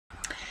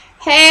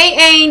Hey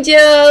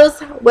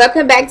angels,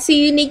 welcome back to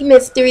Unique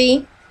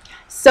Mystery.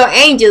 So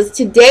angels,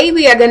 today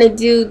we are going to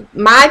do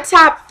my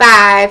top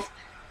 5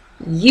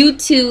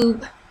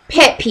 YouTube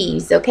pet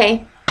peeves,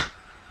 okay?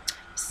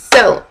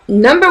 So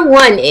number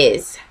 1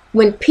 is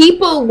when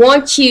people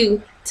want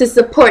you to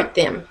support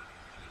them,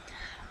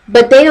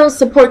 but they don't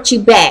support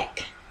you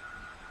back.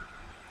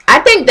 I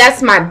think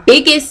that's my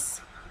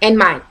biggest and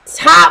my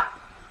top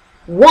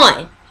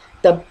one,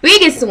 the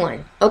biggest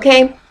one,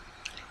 okay?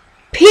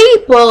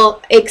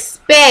 People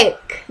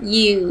expect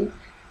you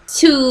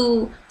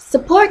to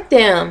support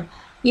them.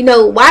 You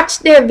know, watch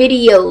their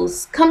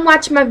videos. Come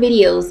watch my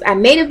videos. I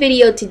made a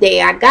video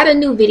today. I got a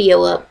new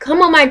video up.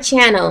 Come on my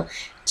channel.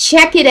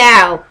 Check it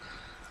out.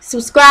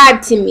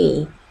 Subscribe to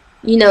me.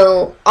 You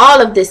know,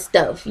 all of this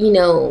stuff. You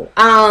know,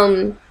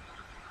 follow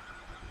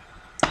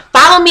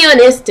me on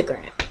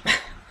Instagram.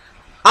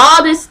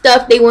 All this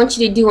stuff they want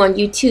you to do on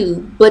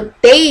YouTube, but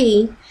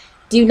they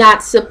do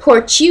not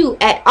support you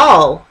at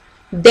all.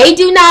 They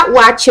do not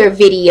watch your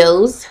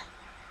videos.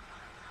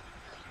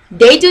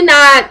 They do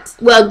not,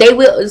 well, they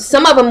will,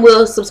 some of them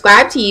will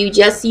subscribe to you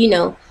just, you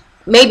know,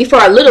 maybe for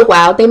a little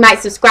while. They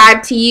might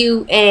subscribe to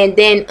you and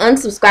then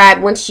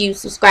unsubscribe once you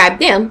subscribe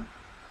them.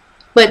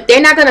 But they're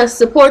not going to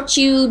support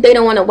you. They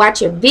don't want to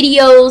watch your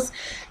videos.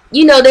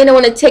 You know, they don't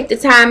want to take the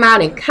time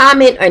out and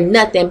comment or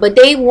nothing. But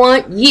they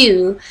want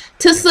you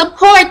to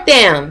support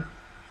them.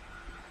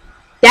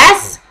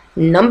 That's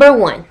number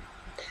 1.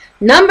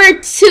 Number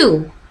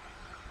 2.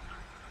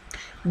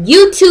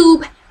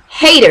 YouTube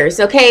haters,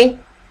 okay?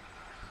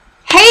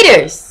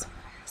 Haters.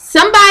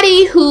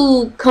 Somebody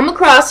who come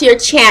across your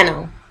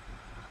channel,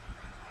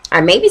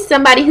 or maybe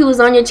somebody who was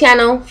on your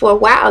channel for a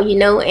while, you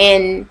know,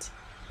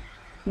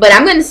 but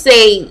I'm going to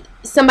say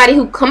somebody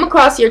who come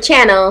across your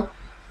channel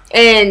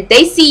and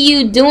they see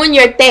you doing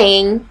your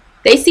thing.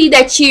 They see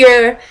that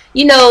you're,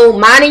 you know,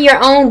 minding your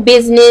own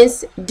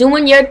business,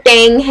 doing your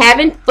thing,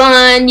 having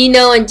fun, you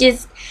know, and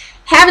just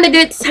having a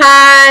good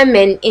time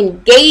and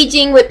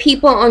engaging with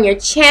people on your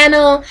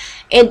channel,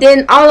 and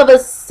then all of a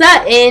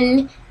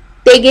sudden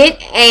they get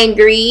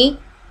angry,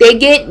 they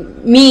get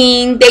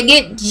mean, they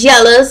get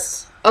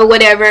jealous or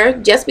whatever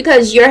just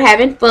because you're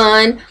having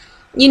fun,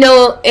 you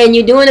know, and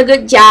you're doing a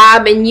good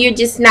job and you're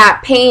just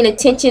not paying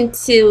attention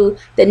to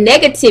the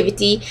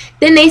negativity.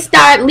 Then they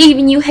start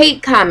leaving you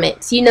hate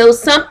comments, you know,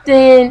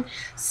 something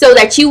so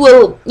that you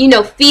will, you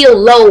know, feel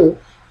low,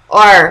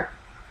 or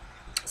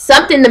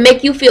something to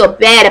make you feel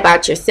bad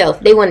about yourself.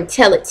 They want to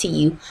tell it to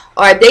you,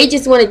 or they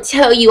just want to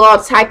tell you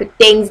all type of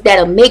things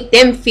that'll make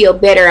them feel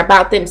better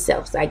about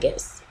themselves, I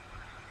guess.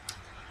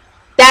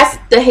 That's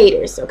the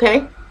haters,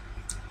 okay?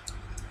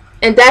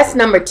 And that's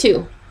number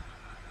 2.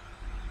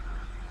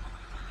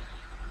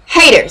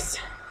 Haters.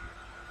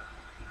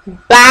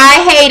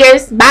 Bye,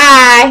 haters.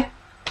 Bye.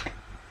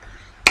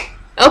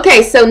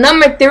 Okay, so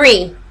number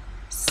 3.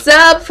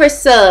 Sub for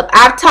sub.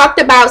 I've talked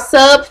about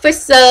sub for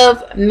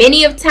sub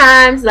many of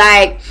times.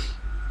 Like,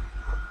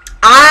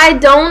 I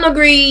don't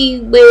agree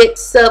with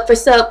sub for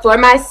sub for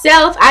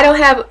myself. I don't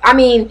have, I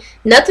mean,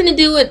 nothing to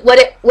do with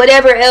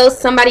whatever else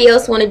somebody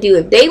else want to do.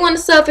 If they want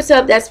to sub for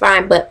sub, that's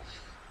fine. But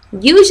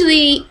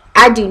usually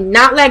I do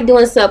not like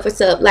doing sub for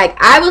sub. Like,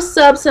 I will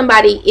sub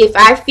somebody if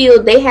I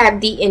feel they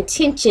have the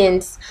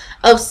intentions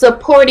of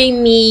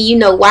supporting me, you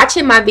know,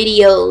 watching my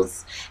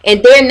videos,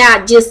 and they're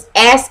not just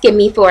asking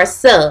me for a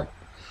sub.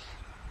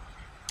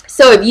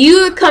 So if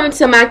you're coming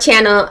to my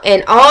channel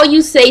and all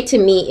you say to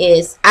me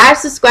is, I've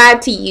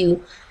subscribed to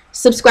you,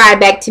 subscribe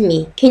back to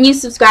me. Can you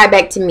subscribe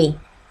back to me?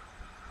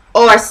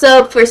 Or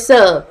sub for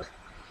sub.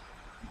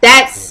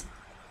 That's,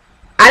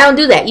 I don't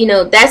do that. You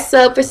know, that's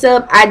sub for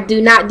sub. I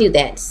do not do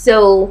that.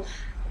 So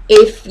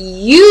if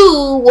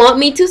you want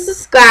me to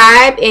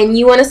subscribe and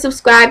you want to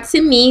subscribe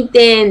to me,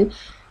 then,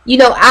 you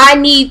know, I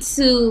need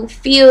to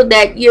feel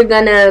that you're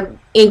going to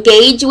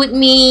engage with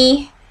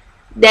me,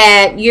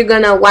 that you're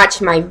gonna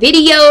watch my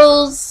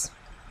videos,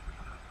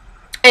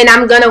 and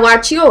I'm gonna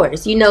watch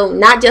yours, you know,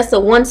 not just a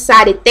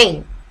one-sided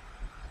thing.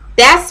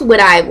 That's what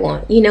I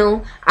want, you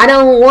know. I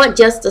don't want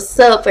just a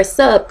sub for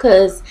sub,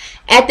 because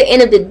at the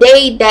end of the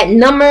day, that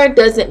number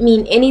doesn't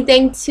mean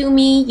anything to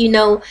me, you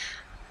know.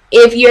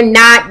 If you're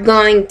not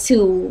going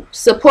to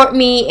support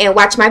me and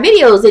watch my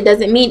videos, it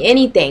doesn't mean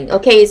anything,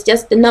 okay? It's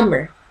just the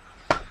number.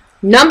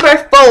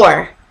 Number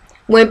 4,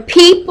 when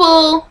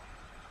people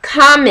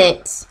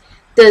comment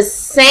the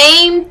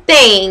same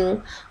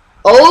thing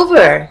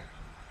over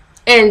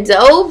and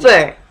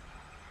over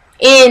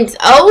and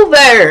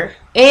over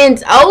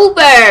and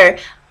over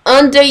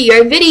under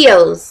your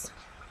videos.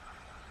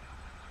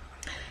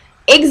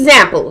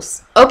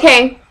 Examples,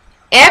 okay?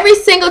 Every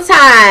single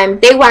time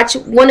they watch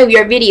one of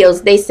your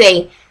videos, they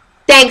say,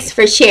 thanks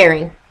for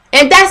sharing.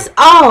 And that's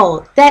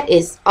all. That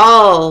is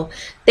all.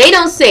 They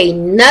don't say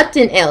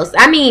nothing else.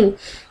 I mean,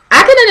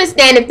 I can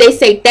understand if they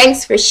say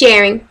thanks for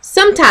sharing.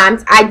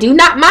 Sometimes I do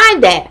not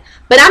mind that.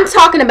 But I'm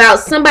talking about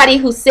somebody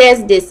who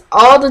says this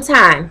all the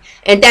time.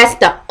 And that's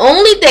the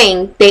only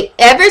thing they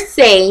ever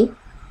say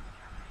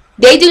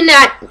They do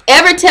not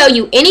ever tell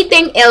you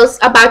anything else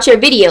about your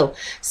video.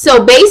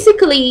 So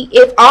basically,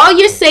 if all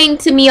you're saying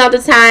to me all the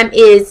time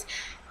is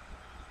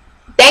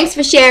thanks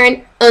for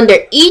sharing under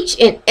each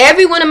and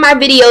every one of my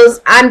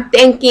videos, I'm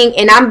thinking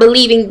and I'm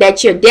believing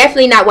that you're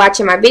definitely not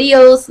watching my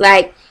videos.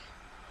 Like,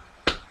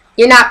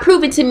 you're not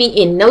proving to me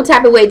in no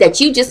type of way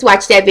that you just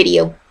watched that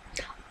video.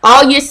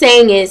 All you're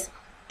saying is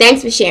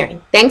thanks for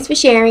sharing. Thanks for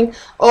sharing.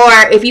 Or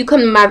if you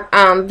come to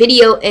my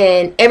video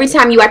and every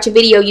time you watch a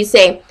video you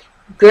say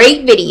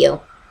great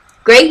video,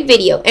 great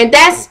video, and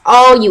that's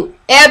all you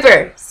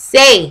ever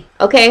say,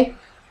 okay?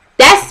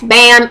 That's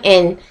spam,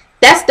 and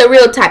that's the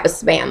real type of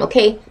spam,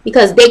 okay?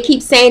 Because they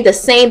keep saying the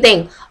same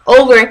thing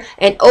over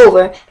and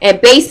over, and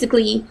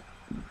basically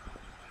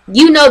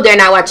you know they're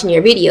not watching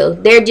your video.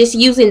 They're just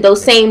using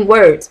those same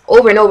words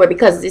over and over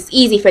because it's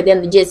easy for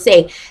them to just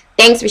say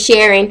thanks for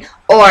sharing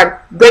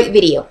or great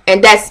video,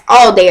 and that's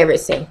all they ever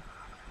say.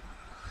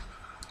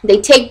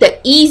 They take the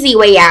easy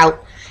way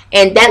out,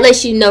 and that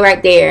lets you know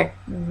right there,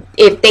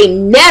 if they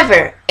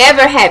never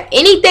ever have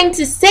anything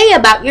to say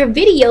about your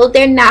video,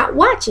 they're not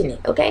watching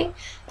it, okay?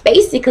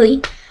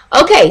 Basically.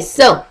 Okay,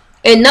 so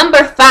in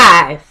number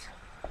 5,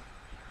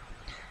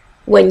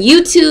 when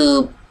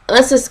YouTube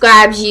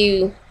unsubscribes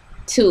you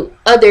to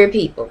other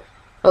people,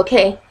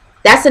 okay?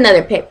 That's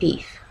another pet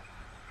peeve.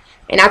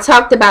 And I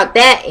talked about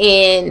that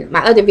in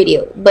my other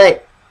video,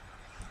 but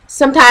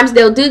sometimes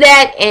they'll do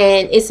that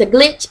and it's a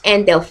glitch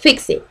and they'll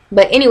fix it.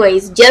 But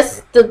anyways,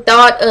 just the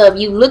thought of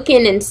you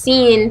looking and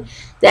seeing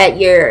that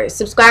your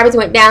subscribers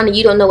went down and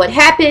you don't know what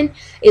happened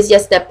is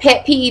just a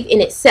pet peeve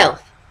in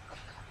itself.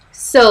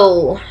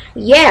 So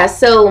yeah,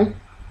 so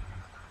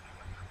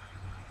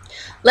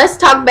let's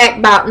talk back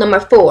about number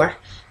 4,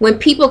 when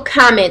people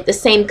comment the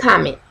same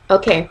comment.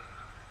 Okay,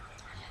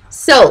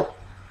 so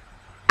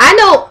I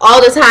know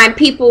all the time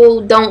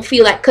people don't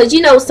feel like, because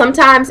you know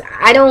sometimes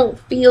I don't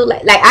feel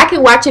like I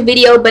can watch a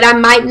video but I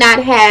might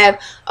not have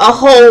a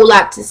whole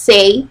lot to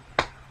say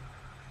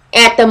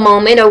at the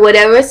moment or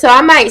whatever, so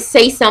I might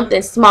say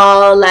something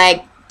small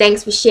like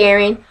thanks for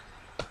sharing.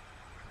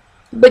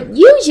 But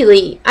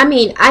usually, I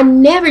mean, I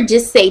never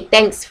just say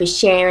thanks for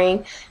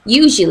sharing.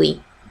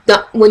 Usually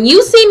when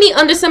you see me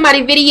under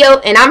somebody's video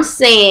and I'm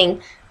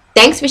saying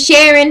thanks for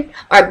sharing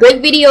or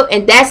great video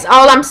and that's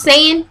all I'm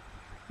saying,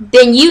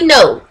 then you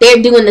know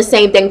they're doing the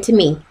same thing to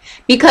me,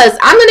 because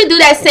I'm going to do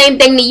that same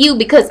thing to you,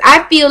 because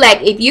I feel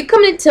like if you're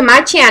coming to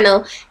my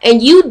channel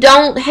and you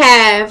don't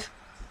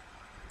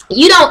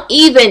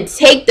even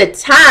take the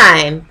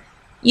time,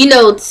 you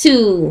know,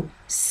 to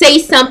say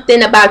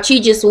something about you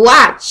just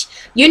watch,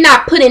 you're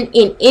not putting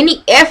in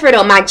any effort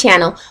on my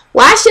channel.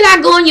 Why should I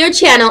go on your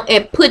channel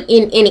and put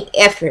in any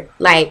effort?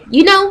 Like,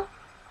 you know?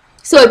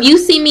 So if you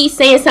see me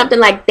saying something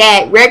like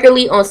that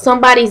regularly on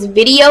somebody's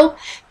video,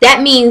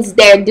 that means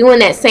they're doing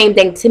that same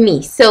thing to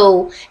me.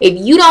 So if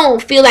you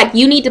don't feel like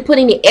you need to put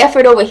any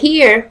effort over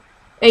here,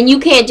 and you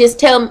can't just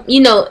tell,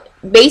 you know,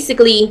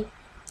 basically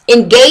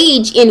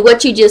engage in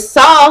what you just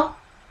saw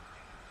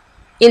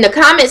in the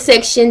comment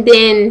section,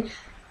 then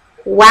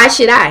why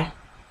should I?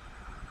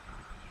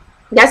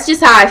 That's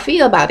just how I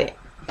feel about it.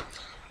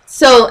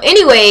 So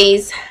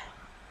anyways,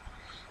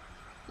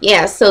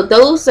 yeah, so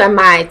those are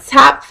my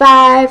top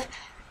 5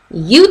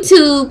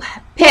 YouTube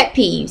pet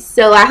peeves.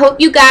 So I hope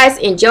you guys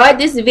enjoyed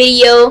this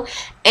video,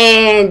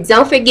 and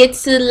don't forget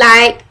to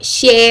like,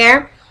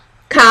 share,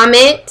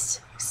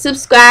 comment,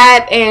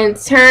 subscribe, and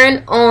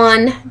turn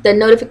on the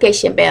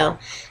notification bell.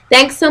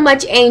 Thanks so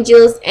much,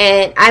 angels,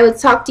 and I will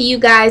talk to you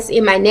guys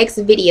in my next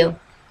video.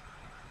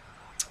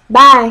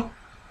 Bye.